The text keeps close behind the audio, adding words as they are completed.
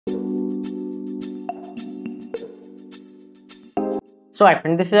So hi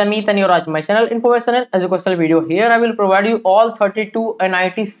friend, this is Amit and you're watching my channel Information and Educational Video. Here I will provide you all 32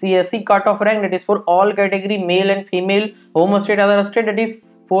 NIT CSE cutoff rank, that is for all category, male and female, home state, other state. That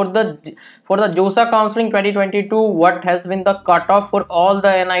is for the JOSA counseling 2022. What has been the cutoff for all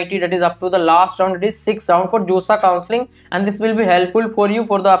the NIT, that is up to the last round, that is 6th round for JOSA counseling, and this will be helpful for you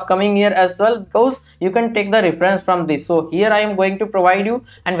for the upcoming year as well, because you can take the reference from this. So here I am going to provide you,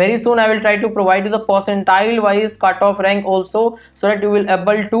 and very soon I will try to provide you the percentile wise cutoff rank also, so that you will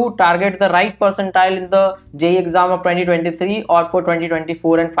able to target the right percentile in the JEE exam of 2023 or for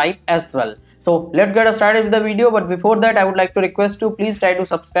 2024 and 5 as well. So let's get started with the video, but before that I would like to request you, please try to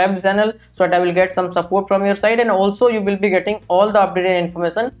subscribe the channel so that I will get some support from your side, and also you will be getting all the updated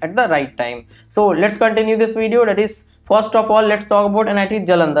information at the right time. So let's continue this video. That is, first of all, let's talk about NIT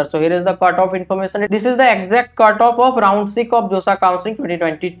Jalandhar. So here is the cutoff information. This is the exact cutoff of round 6 of JOSA counseling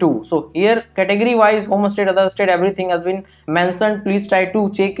 2022. So here category wise, home state, other state, everything has been mentioned. Please try to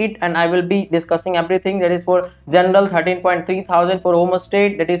check it, and I will be discussing everything. That is for general 13.3 thousand for home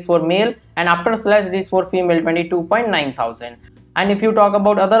state, that is for male, and after slash it is for female 22.9 thousand. And if you talk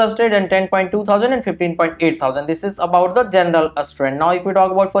about other state, then 10.2 thousand and 15.8 thousand. This is about the general student. Now if we talk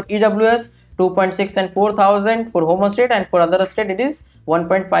about for EWS, 2.6 and 4,000 for home state, and for other state it is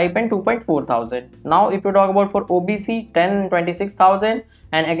 1.5 and 2.4 thousand. Now if you talk about for OBC, 10 and 26,000,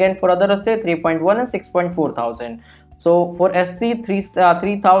 and again for other state 3.1 and 6.4 thousand. So for SC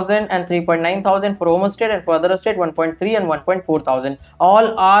 3,000 and 3.9 thousand for home state, and for other state 1.3 and 1.4 thousand.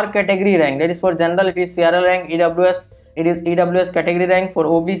 All are category rank. That is for general it is CRL rank, EWS it is EWS category rank, for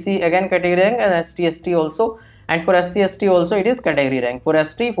OBC again category rank, and ST also, and for SC/ST also it is category rank. For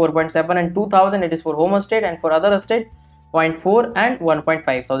ST 4.7 and 2,000 it is for home state, and for other state 0.4 and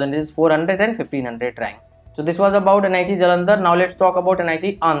 1.5 thousand. This is 400 and 1500 rank. So this was about NIT Jalandhar. Now let's talk about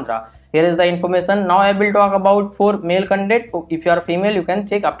NIT Andhra. Here is the information. Now I will talk about for male candidate. If you are female, you can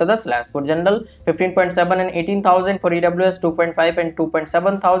check after the slash. For general 15.7 and 18,000, for EWS 2.5 and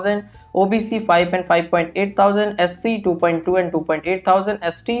 2.7 thousand, OBC 5 and 5.8 thousand, SC 2.2 and 2.8 thousand,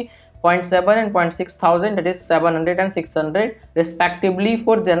 ST 0.7 and 0.6 thousand, that is 700 and 600 respectively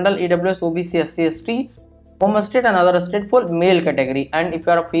for general, EWS, OBC, SC, ST, home state and other state for male category. And if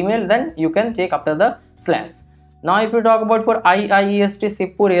you are a female, then you can check after the slash. Now if you talk about for iiit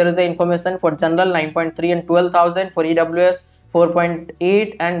Sipur, here is the information. For general 9.3 and 12,000, for EWS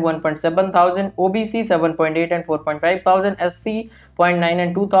 4.8 and 1.7 thousand, OBC 7.8 and 4.5 thousand, SC 0.9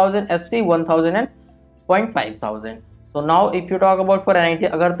 and 2,000, ST 1,000 and 0.5 thousand. So now if you talk about for NIT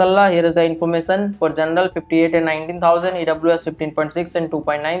Agartala, here is the information. For general 58 and 19,000, EWS 15.6 and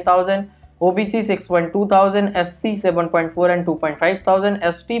 2.9 thousand, OBC 6.2 thousand, SC 7.4 and 2.5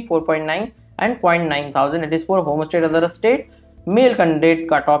 thousand, ST 4.9 and 0.9 thousand. It is for home state, other state, male candidate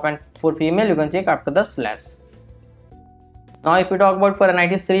cutoff, and for female you can check after the slash. Now if we talk about for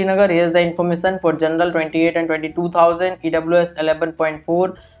NIT Srinagar, here is the information. For general 28 and 22,000, EWS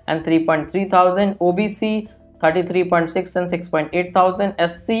 11.4 and 3.3 thousand, OBC 33.6 and 6.8 thousand,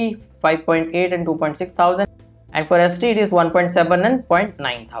 SC 5.8 and 2.6 thousand, and for ST it is 1.7 and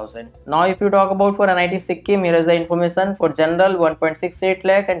 0.9 thousand. Now if you talk about for NIT Sikkim, here is the information. For general 1.68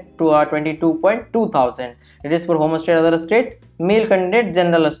 lakh and 22.2 thousand. It is for home state, other state, male candidate,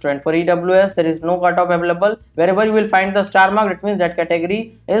 general student. For EWS there is no cutoff available. Wherever you will find the star mark, it means that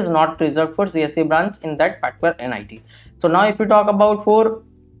category is not reserved for CSE branch in that particular NIT. So now if you talk about for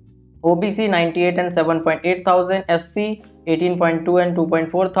OBC 98 and 7.8 thousand, SC 18.2 and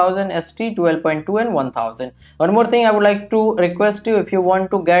 2.4 thousand, ST 12.2 and 1,000. One more thing I would like to request you, if you want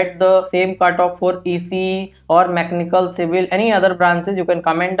to get the same cutoff for ECE or mechanical, civil, any other branches, you can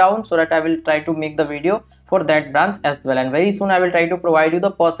comment down so that I will try to make the video for that branch as well. And very soon I will try to provide you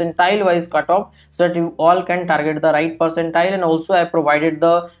the percentile wise cutoff so that you all can target the right percentile. And also I provided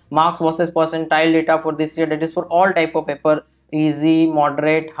the marks versus percentile data for this year, that is for all type of paper, easy,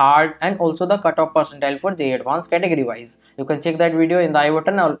 moderate, hard, and also the cutoff percentile for JEE Advanced category wise. You can check that video in the I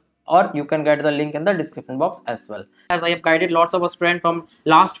button, or you can get the link in the description box as well. As I have guided lots of students from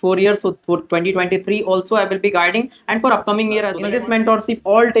last 4 years, so for 2023 also I will be guiding, and for upcoming year as well. In this mentorship,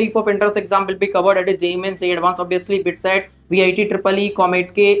 all type of entrance exam will be covered. That is JEE Mains, JEE Advanced, obviously, BITSAT, VIT EEE,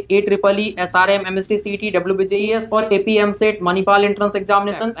 COMET K, AEEE, SRM, MST, CET, WBJES, or APMSET, Manipal entrance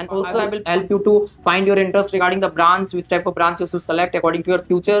examinations. And also I will help you to find your interest regarding the branch, which type of branch you should select according to your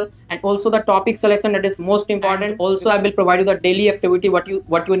future, and also the topic selection, that is most important. Also I will provide you the daily activity, what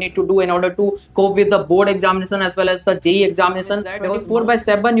you need to do in order to cope with the board examination as well as the JEE examination. Because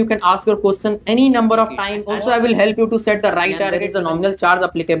 4/7 you can ask your question any number of times. Also I will help you to set the right, there is a nominal charge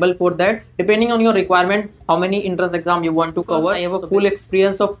applicable for that. Depending on your requirement, how many entrance exam you want to cover. I have a full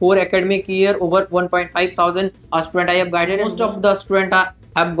experience of 4 academic year, over 1.5 thousand student I have guided. Most of the student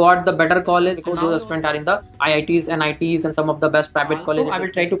have got the better college because those students are in the IITs, NITs and some of the best private colleges. So I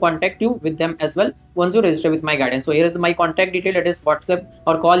will try to contact you with them as well once you register with my guidance. So here is my contact detail, that is WhatsApp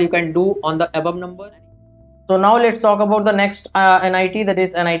or call you can do on the above number. So now let's talk about the next NIT, that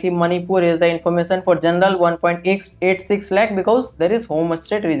is NIT Manipur. Is the information for general 1.86 lakh because there is home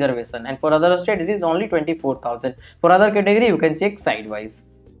state reservation, and for other state it is only 24,000. For other category you can check sidewise.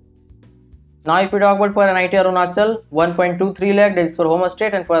 Now if we talk about for NIT Arunachal, 1.23 lakh, that is for home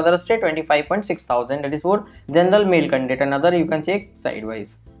state, and for other state 25.6 thousand, that is for general male candidate, and other you can check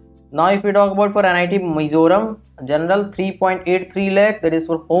sidewise. Now if we talk about for NIT Mizoram, general 3.83 lakh, that is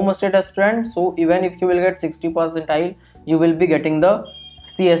for home state student. So even if you will get 60 percentile, you will be getting the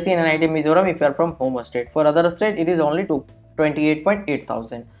CSE in NIT Mizoram if you are from home state. For other state it is only 28.8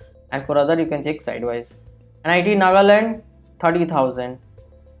 thousand, and for other you can check sidewise. NIT Nagaland 30,000,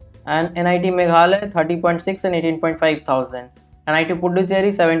 and NIT Meghalaya 30.6 and 18.5 thousand. NIT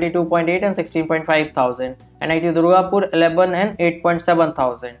Puducherry 72.8 and 16.5 thousand. NIT Durgapur 11 and 8.7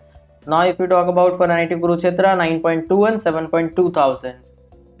 thousand. Now if we talk about for NIT Kurukshetra, 9.2 and 7.2 thousand.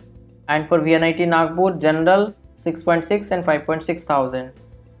 And for VNIT Nagpur, general 6.6 and 5.6 thousand.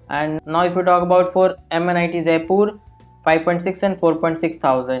 And now if we talk about for MNIT Jaipur, 5.6 and 4.6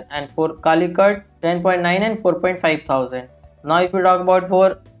 thousand. And for Calicut, 10.9 and 4.5 thousand. Now if we talk about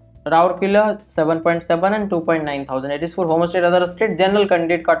for Rourkela, 7.7 and 2.9 thousand. It is for home state, other state, general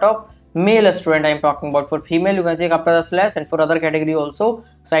candidate cutoff. Male student I am talking about. For female you can check after the slash, and for other category also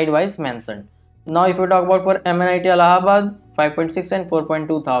sidewise mentioned. Now if we talk about for MNIT Allahabad, 5.6 and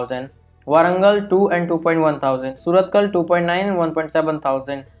 4.2 thousand. Warangal 2 and 2.1 thousand. Surathkal 2.9 and 1.7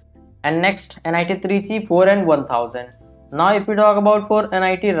 thousand. And next NIT Trichy 4 and 1 thousand. Now if we talk about for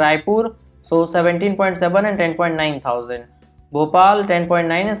NIT Raipur, so 17.7 and 10.9 thousand. Bhopal 10.9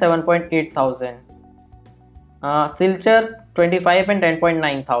 and 7.8 thousand. Silchar 25 and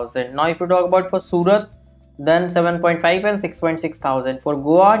 10.9 thousand. Now if you talk about for Surat, then 7.5 and 6.6 thousand. For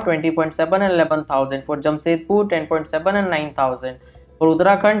Goa 20.7 and 11 thousand. For Jamshedpur 10.7 and 9 thousand. For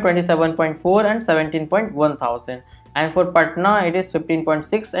Uttarakhand 27.4 and 17.1 thousand. And for Patna it is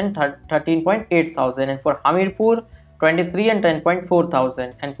 15.6 and 13.8 thousand. And for Hamirpur 23 and 10.4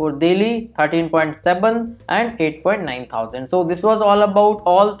 thousand. And for Delhi 13.7 and 8.9 thousand. So this was all about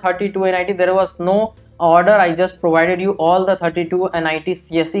all 32 NIT. There was no order, I just provided you all the 32 NIT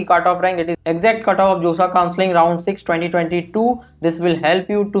CSE cutoff rank, that is exact cutoff of JOSA counseling round 6 2022. This will help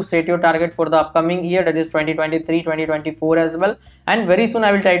you to set your target for the upcoming year, that is 2023-2024 as well. And very soon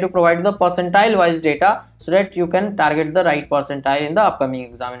I will try to provide the percentile wise data so that you can target the right percentile in the upcoming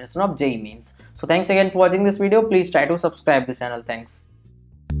examination of JEE Mains. So thanks again for watching this video. Please try to subscribe this channel. Thanks.